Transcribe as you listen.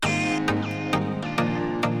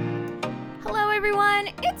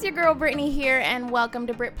It's your girl Brittany here, and welcome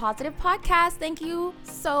to BPPodcast. Thank you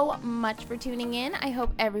so much for tuning in. I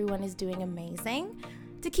hope everyone is doing amazing.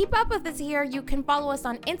 To keep up with us here, you can follow us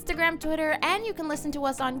on Instagram, Twitter, and you can listen to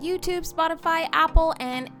us on YouTube, Spotify, Apple,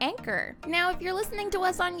 and Anchor. Now, if you're listening to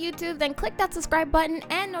us on YouTube, then click that subscribe button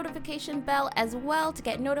and notification bell as well to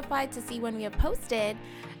get notified to see when we have posted.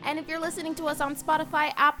 And if you're listening to us on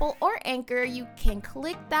Spotify, Apple, or Anchor, you can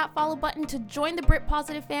click that follow button to join the Brit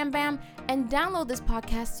Positive Fam Bam and download this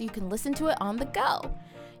podcast so you can listen to it on the go.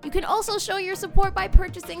 You can also show your support by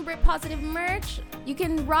purchasing Brit Positive merch. You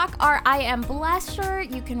can rock our I Am Blessed shirt.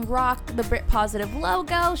 You can rock the Brit Positive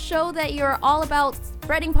logo. Show that you're all about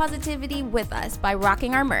spreading positivity with us by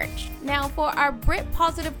rocking our merch. Now, for our Brit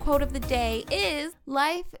Positive quote of the day is,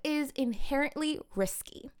 life is inherently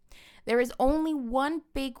risky. There is only one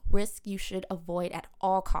big risk you should avoid at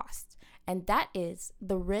all costs, and that is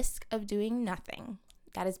the risk of doing nothing.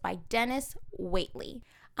 That is by Dennis Waitley.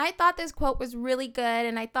 I thought this quote was really good,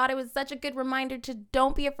 and I thought it was such a good reminder to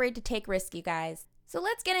don't be afraid to take risks, you guys. So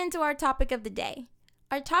let's get into our topic of the day.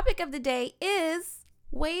 Our topic of the day is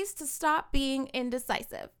ways to stop being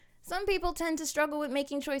indecisive. Some people tend to struggle with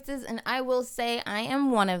making choices, and I will say I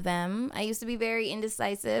am one of them. I used to be very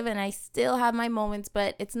indecisive, and I still have my moments,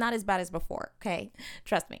 but it's not as bad as before, okay?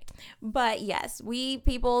 Trust me. But yes, we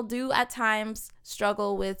people do at times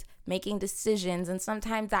struggle with making decisions, and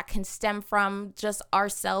sometimes that can stem from just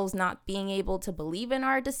ourselves not being able to believe in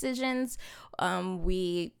our decisions.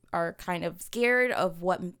 We are kind of scared of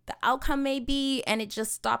what the outcome may be, and it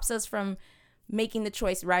just stops us from making the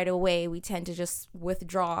choice right away. We tend to just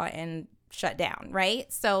withdraw and shut down, right?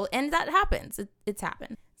 So, and that happens. It's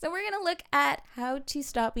happened. So we're going to look at how to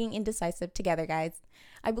stop being indecisive together, guys.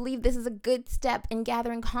 I believe this is a good step in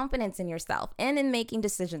gathering confidence in yourself and in making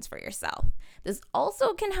decisions for yourself. This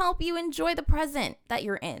also can help you enjoy the present that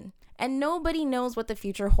you're in. And nobody knows what the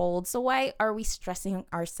future holds, so why are we stressing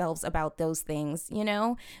ourselves about those things, you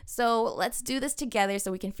know? So let's do this together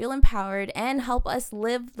so we can feel empowered and help us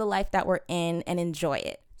live the life that we're in and enjoy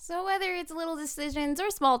it. So whether it's little decisions or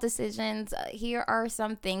small decisions, here are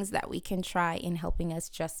some things that we can try in helping us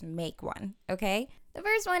just make one, okay? The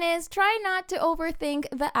first one is try not to overthink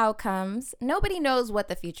the outcomes. Nobody knows what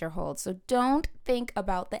the future holds, so don't think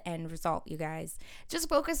about the end result, you guys. Just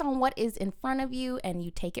focus on what is in front of you and you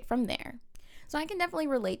take it from there. So I can definitely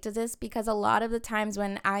relate to this because a lot of the times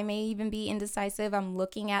when I may even be indecisive, I'm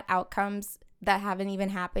looking at outcomes that haven't even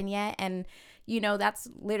happened yet. And, you know, that's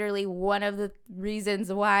literally one of the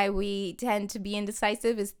reasons why we tend to be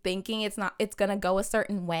indecisive is thinking it's going to go a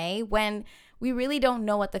certain way when we really don't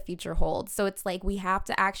know what the future holds. So it's like we have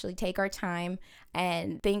to actually take our time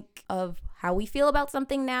and think of how we feel about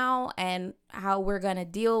something now and how we're going to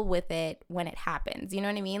deal with it when it happens. You know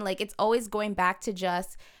what I mean? Like it's always going back to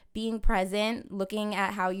just being present, looking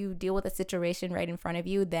at how you deal with a situation right in front of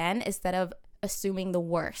you then instead of assuming the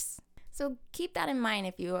worst. So keep that in mind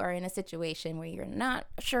if you are in a situation where you're not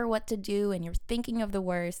sure what to do and you're thinking of the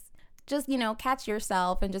worst. Just, catch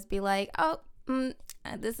yourself and just be like,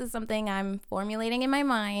 this is something I'm formulating in my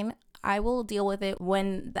mind. I will deal with it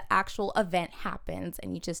when the actual event happens,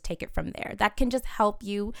 and you just take it from there. That can just help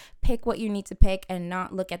you pick what you need to pick and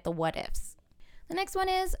not look at the what ifs. The next one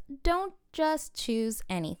is don't just choose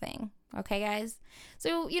anything. Okay, guys?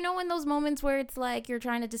 So, in those moments where it's like you're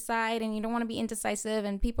trying to decide and you don't want to be indecisive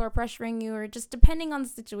and people are pressuring you, or just depending on the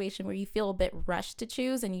situation where you feel a bit rushed to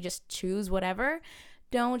choose and you just choose whatever,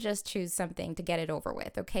 don't just choose something to get it over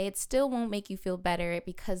with, okay? It still won't make you feel better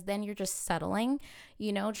because then you're just settling.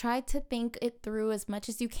 Try to think it through as much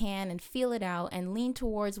as you can and feel it out and lean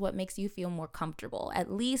towards what makes you feel more comfortable.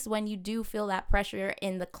 At least when you do feel that pressure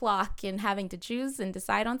in the clock and having to choose and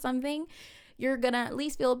decide on something, you're going to at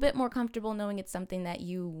least feel a bit more comfortable knowing it's something that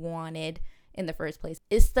you wanted in the first place.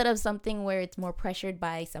 Instead of something where it's more pressured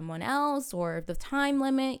by someone else or the time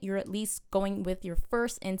limit, you're at least going with your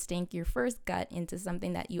first instinct, your first gut into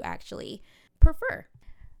something that you actually prefer.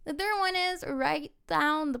 The third one is write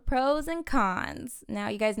down the pros and cons. Now,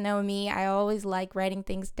 you guys know me. I always like writing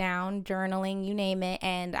things down, journaling, you name it.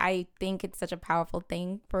 And I think it's such a powerful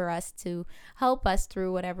thing for us to help us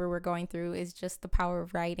through whatever we're going through is just the power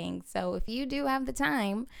of writing. So if you do have the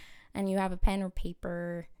time and you have a pen or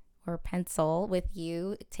paper or pencil with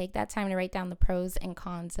you, take that time to write down the pros and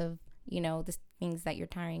cons of, the things that you're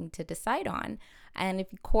trying to decide on. And if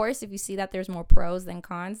you see that there's more pros than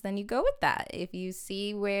cons, then you go with that. If you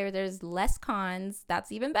see where there's less cons,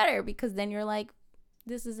 that's even better because then you're like,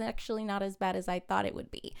 this is actually not as bad as I thought it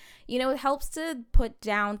would be. It helps to put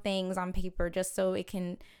down things on paper just so it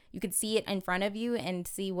can you can see it in front of you and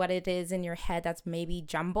see what it is in your head that's maybe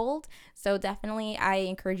jumbled. So definitely I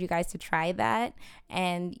encourage you guys to try that,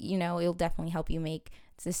 and it'll definitely help you make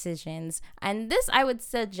decisions. And this, I would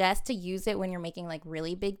suggest to use it when you're making like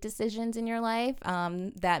really big decisions in your life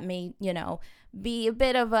that may be a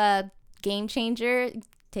bit of a game changer.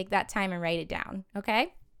 Take that time and write it down.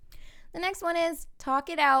 Okay. The next one is talk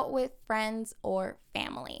it out with friends or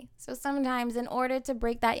family. So sometimes in order to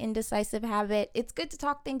break that indecisive habit, it's good to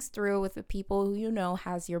talk things through with the people who you know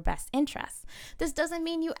has your best interests. This doesn't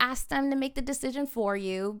mean you ask them to make the decision for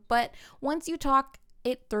you, but once you talk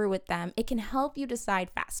it through with them, it can help you decide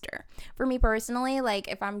faster. For me personally, like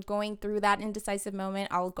if I'm going through that indecisive moment,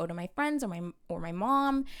 I'll go to my friends or my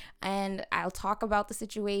mom, and I'll talk about the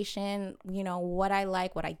situation, what I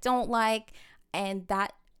like, what I don't like, and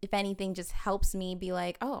that, if anything, just helps me be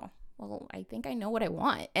like, oh, well, I think I know what I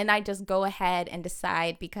want. And I just go ahead and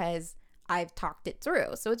decide because I've talked it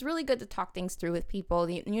through. So it's really good to talk things through with people,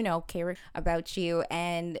 care about you,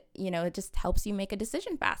 and, it just helps you make a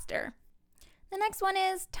decision faster. The next one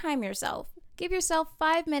is time yourself. Give yourself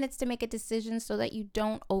 5 minutes to make a decision so that you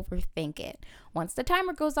don't overthink it. Once the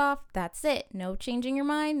timer goes off, that's it. No changing your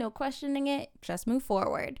mind, no questioning it, just move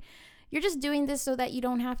forward. You're just doing this so that you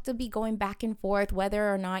don't have to be going back and forth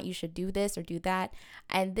whether or not you should do this or do that.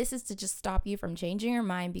 And this is to just stop you from changing your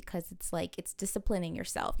mind, because it's disciplining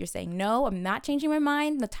yourself. You're saying, no, I'm not changing my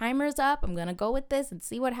mind. The timer's up. I'm going to go with this and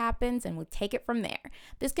see what happens, and we'll take it from there.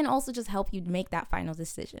 This can also just help you make that final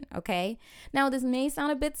decision, okay? Now, this may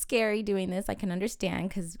sound a bit scary doing this. I can understand,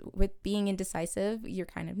 because with being indecisive, you're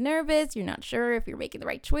kind of nervous. You're not sure if you're making the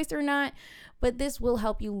right choice or not. But this will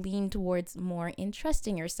help you lean towards more in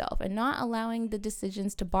trusting yourself and not allowing the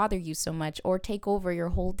decisions to bother you so much or take over your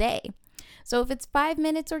whole day. So if it's 5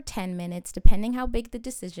 minutes or 10 minutes, depending how big the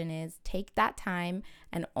decision is, take that time,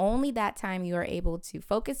 and only that time you are able to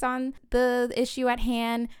focus on the issue at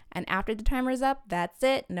hand. And after the timer's up, that's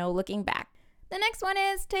it. No looking back. The next one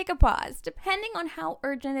is take a pause. Depending on how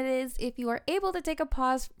urgent it is, if you are able to take a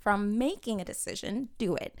pause from making a decision,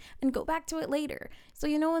 do it and go back to it later. So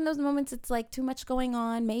in those moments it's like too much going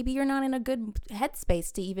on. Maybe you're not in a good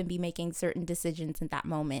headspace to even be making certain decisions in that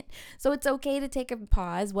moment. So it's okay to take a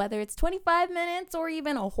pause, whether it's 25 minutes or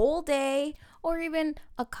even a whole day or even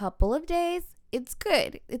a couple of days. It's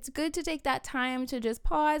good. It's good to take that time to just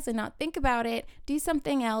pause and not think about it, do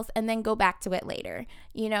something else, and then go back to it later.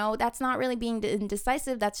 That's not really being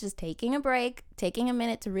indecisive. That's just taking a break, taking a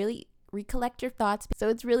minute to really recollect your thoughts. So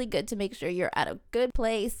it's really good to make sure you're at a good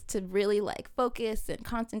place to really focus and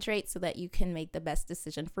concentrate so that you can make the best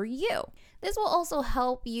decision for you. This will also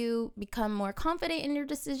help you become more confident in your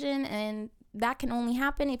decision, and that can only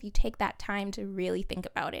happen if you take that time to really think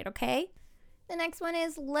about it, okay? The next one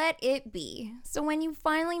is let it be. So when you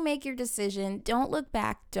finally make your decision, don't look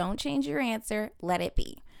back, don't change your answer, let it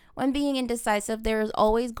be. When being indecisive, there is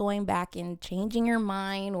always going back and changing your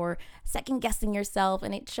mind or second guessing yourself,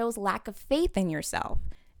 and it shows lack of faith in yourself.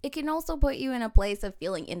 It can also put you in a place of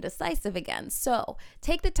feeling indecisive again. So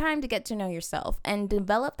take the time to get to know yourself and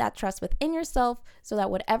develop that trust within yourself so that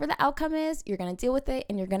whatever the outcome is, you're going to deal with it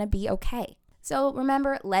and you're going to be okay. So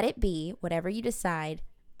remember, let it be. Whatever you decide,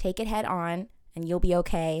 take it head on, and you'll be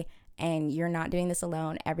okay. And you're not doing this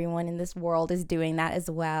alone. Everyone in this world is doing that as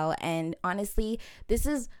well. And honestly, this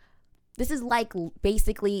is like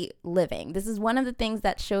basically living. This is one of the things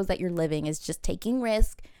that shows that you're living, is just taking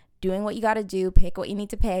risk, doing what you got to do, pick what you need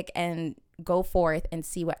to pick, and go forth and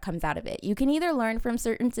see what comes out of it. You can either learn from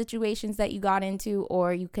certain situations that you got into,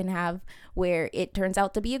 or you can have where it turns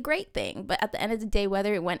out to be a great thing. But at the end of the day,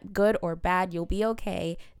 whether it went good or bad, you'll be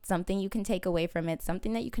okay. It's something you can take away from it,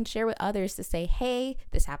 something that you can share with others to say, hey,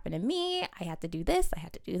 this happened to me. I had to do this, I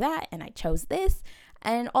had to do that, and I chose this.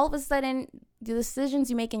 And all of a sudden, the decisions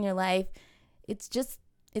you make in your life, it's just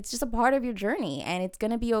a part of your journey, and it's going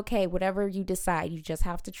to be okay. Whatever you decide, you just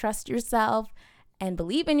have to trust yourself and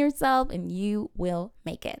believe in yourself, and you will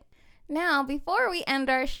make it. Now, before we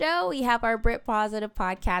end our show, we have our Brit Positive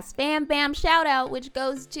Podcast Fam Bam shout out, which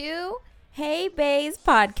goes to Hey Bays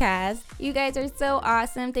Podcast. You guys are so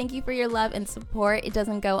awesome. Thank you for your love and support. It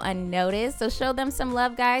doesn't go unnoticed. So show them some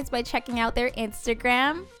love, guys, by checking out their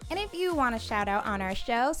Instagram. And if you want a shout out on our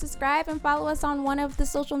show, subscribe and follow us on one of the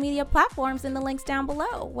social media platforms in the links down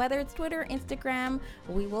below. Whether it's Twitter, Instagram,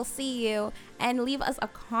 we will see you. And leave us a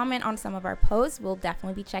comment on some of our posts. We'll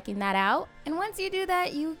definitely be checking that out. And once you do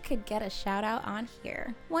that, you could get a shout out on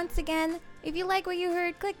here. Once again, if you like what you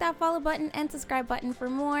heard, click that follow button and subscribe button for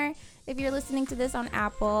more. If you're listening to this on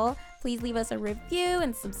Apple, please leave us a review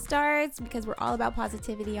and some stars, because we're all about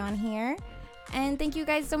positivity on here. And thank you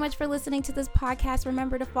guys so much for listening to this podcast.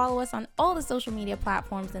 Remember to follow us on all the social media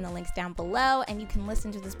platforms in the links down below. And you can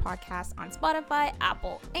listen to this podcast on Spotify,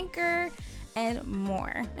 Apple, Anchor, and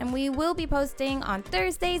more. And we will be posting on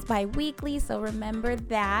Thursdays bi-weekly, so remember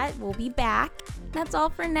that. We'll be back. That's all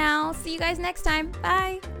for now. See you guys next time.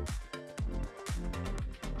 Bye.